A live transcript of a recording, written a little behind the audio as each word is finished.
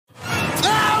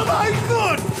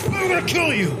gonna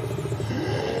kill you!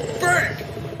 Frick!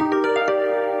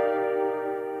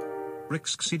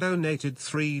 Rixxy donated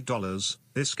 $3.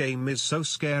 This game is so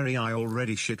scary I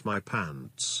already shit my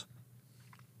pants.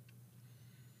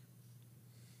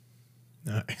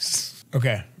 Nice.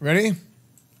 Okay, ready?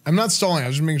 I'm not stalling. I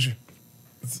was just making sure.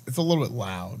 It's a little bit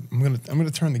loud. I'm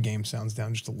gonna turn the game sounds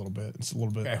down just a little bit. It's a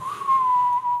little bit. Okay.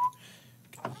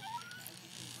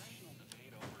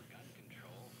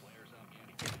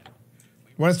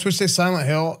 Why does Twitch say Silent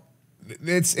Hill?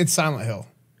 It's Silent Hill.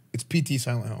 It's PT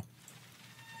Silent Hill.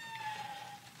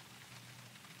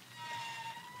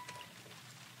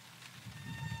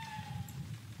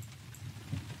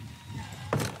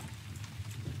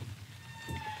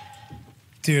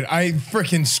 Dude,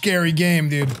 freaking scary game,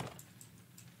 dude.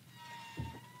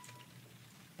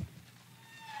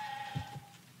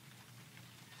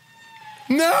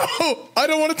 No! I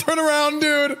don't want to turn around,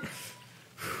 dude.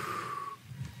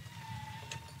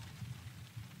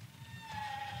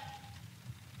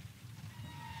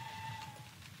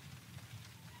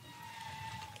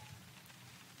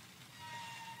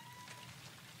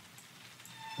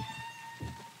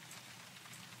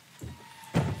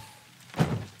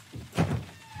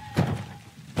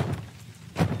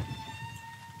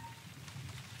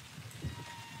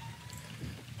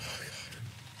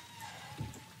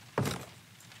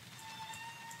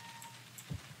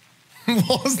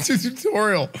 Lost to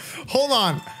tutorial. Hold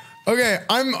on. Okay,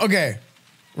 okay.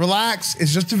 Relax.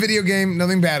 It's just a video game.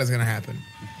 Nothing bad is gonna happen.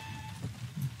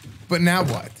 But now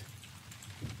what?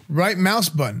 Right mouse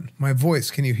button. My voice.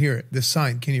 Can you hear it? This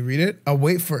sign. Can you read it? I'll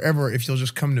wait forever if you'll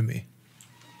just come to me.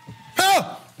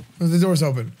 Oh! The door's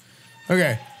open.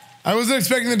 Okay. I wasn't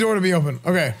expecting the door to be open.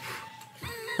 Okay.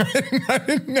 I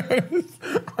didn't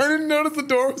notice the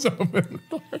door was open.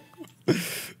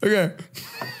 Okay.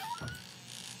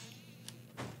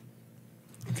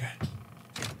 Okay.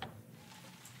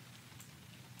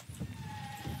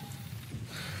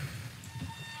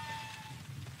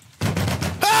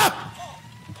 Ah!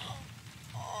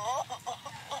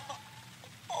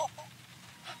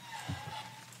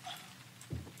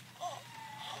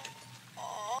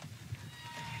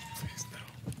 Please no.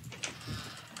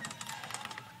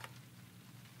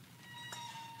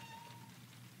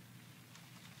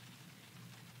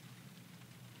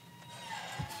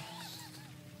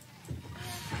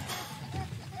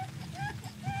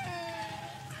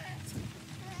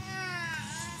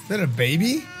 Is that a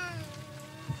baby?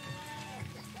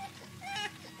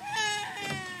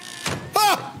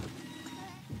 Ah!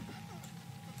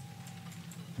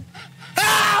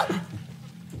 Ah!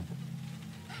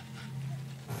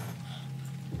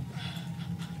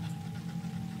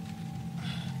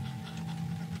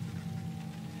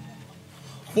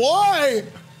 Why?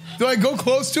 Do I go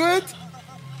close to it?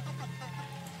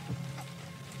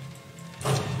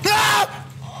 Ah!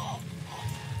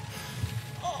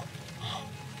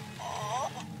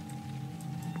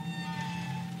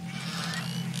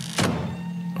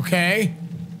 Okay.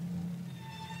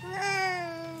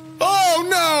 Oh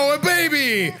no, a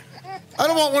baby! I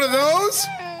don't want one of those.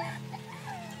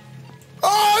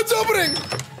 Oh, it's opening!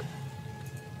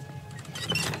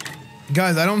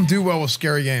 Guys, I don't do well with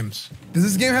scary games. Does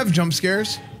this game have jump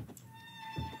scares?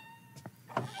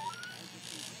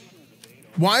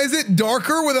 Why is it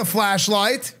darker with a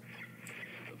flashlight?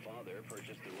 The father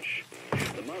purchased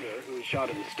the mother, who was shot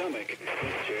in the stomach,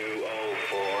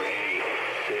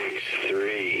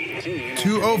 204863.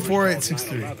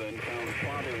 204863. Found the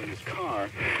father in his car,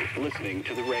 listening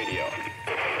to the radio.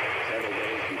 Several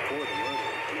days before the murder,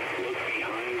 look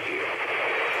behind you.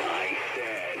 I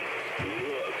said,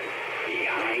 look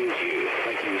behind you,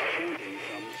 like he was chanting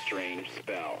some strange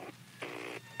spell.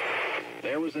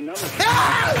 There was another case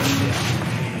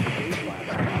last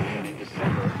month, in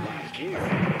December last year. A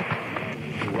man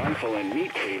used a rifle and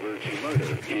meat cleaver to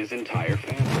murder his entire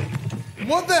family.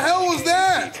 What the hell was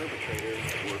that? The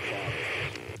perpetrators were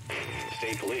fathers.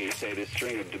 State police say this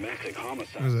string of domestic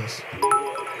homicides. What is this?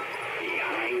 Look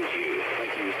behind you,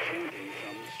 like he was chanting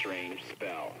some strange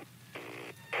spell.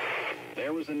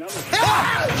 There was another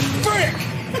case Frick!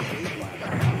 last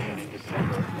month, in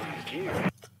December last year.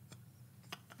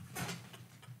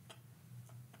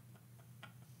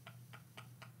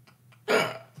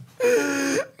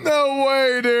 No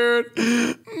way,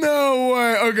 dude. No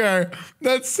way. Okay.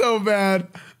 That's so bad.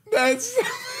 That's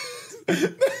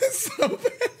so bad.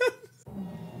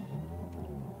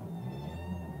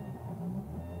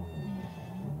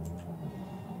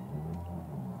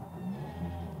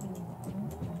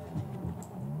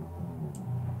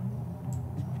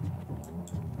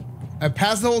 I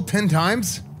passed the whole 10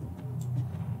 times?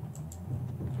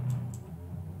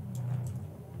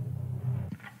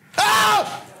 Ah!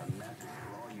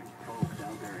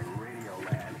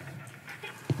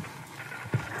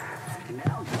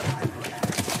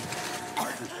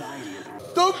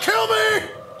 Kill me!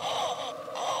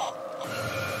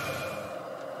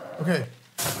 Okay.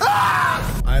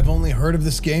 Ah! I've only heard of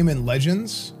this game in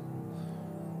legends.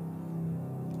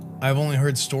 I've only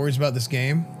heard stories about this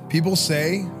game. People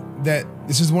say that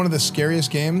this is one of the scariest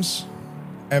games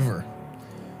ever.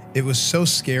 It was so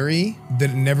scary that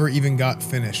it never even got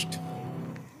finished.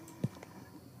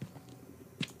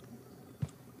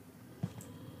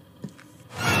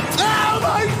 Oh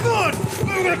my god!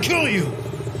 I'm gonna kill you!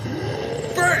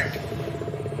 Frick!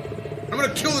 I'm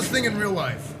gonna kill this thing in real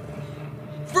life.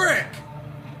 Frick!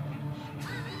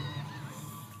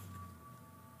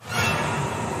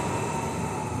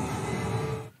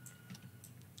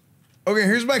 Okay,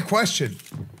 here's my question.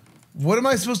 What am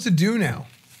I supposed to do now?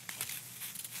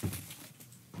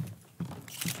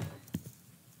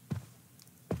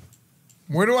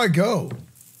 Where do I go?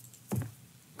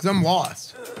 Because I'm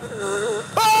lost.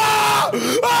 Ah!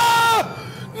 Ah!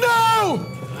 No!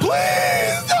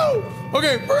 Please, no!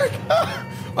 Okay, frick!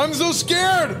 I'm so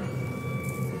scared!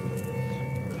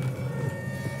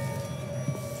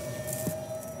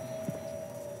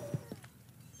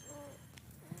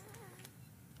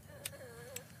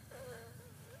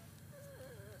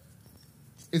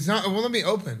 It's not, it won't let me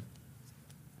open.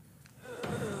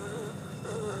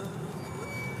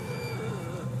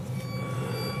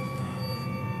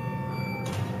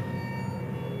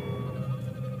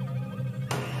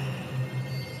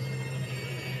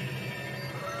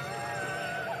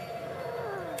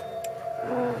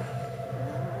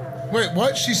 Wait,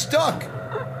 what? She's stuck.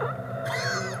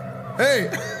 Hey.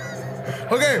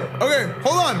 Okay,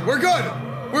 hold on. We're good.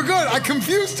 We're good. I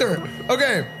confused her.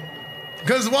 Okay.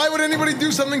 Because why would anybody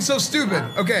do something so stupid?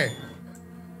 Okay.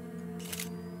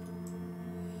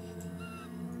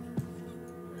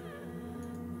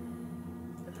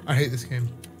 I hate this game.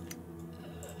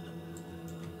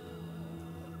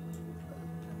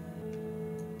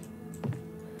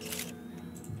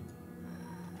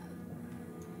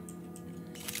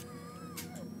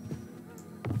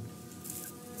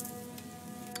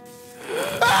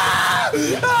 Ah!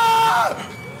 Ah!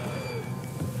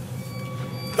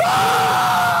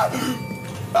 Ah!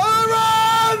 How do I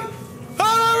run?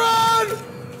 How do I run?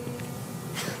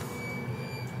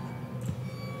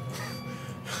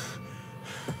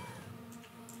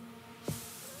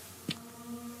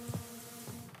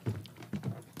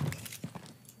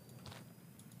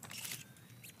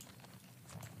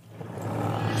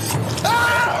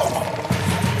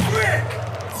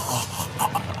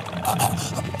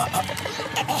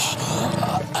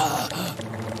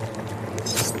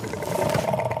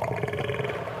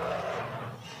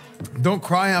 Don't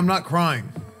cry, I'm not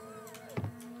crying.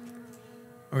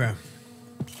 Okay.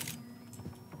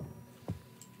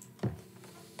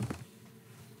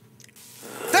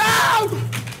 Ah!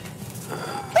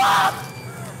 Ah!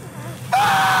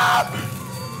 Ah!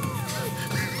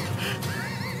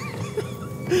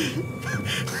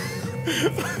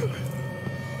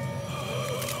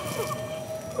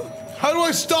 How do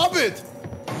I stop it?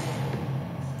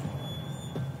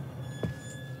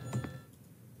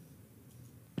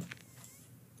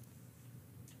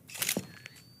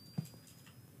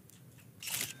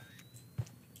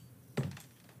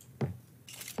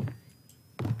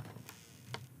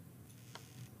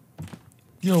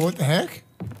 Yo, what the heck?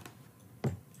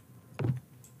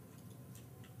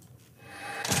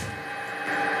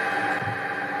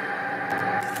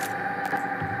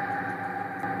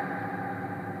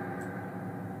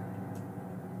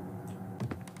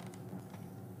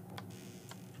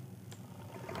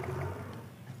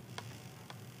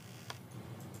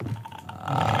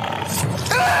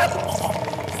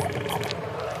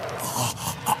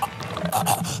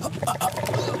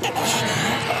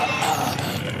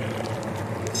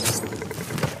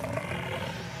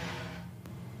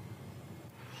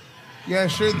 Yeah,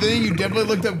 sure thing. You definitely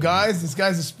looked up guys. This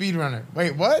guy's a speedrunner.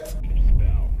 Wait, what?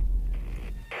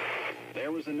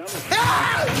 There was another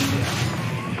Ah!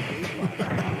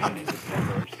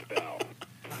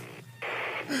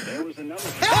 There was another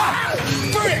Ah!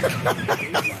 Frick!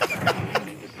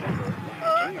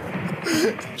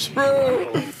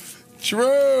 True.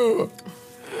 True.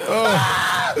 Oh.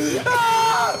 Ah!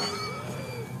 Ah!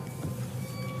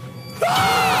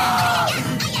 Ah!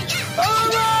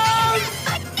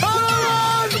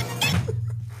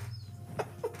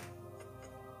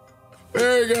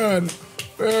 Very good.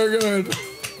 Very good.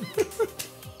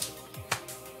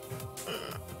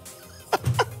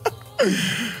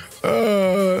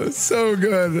 Oh, so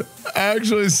good.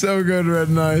 Actually, so good, Red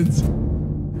Knights.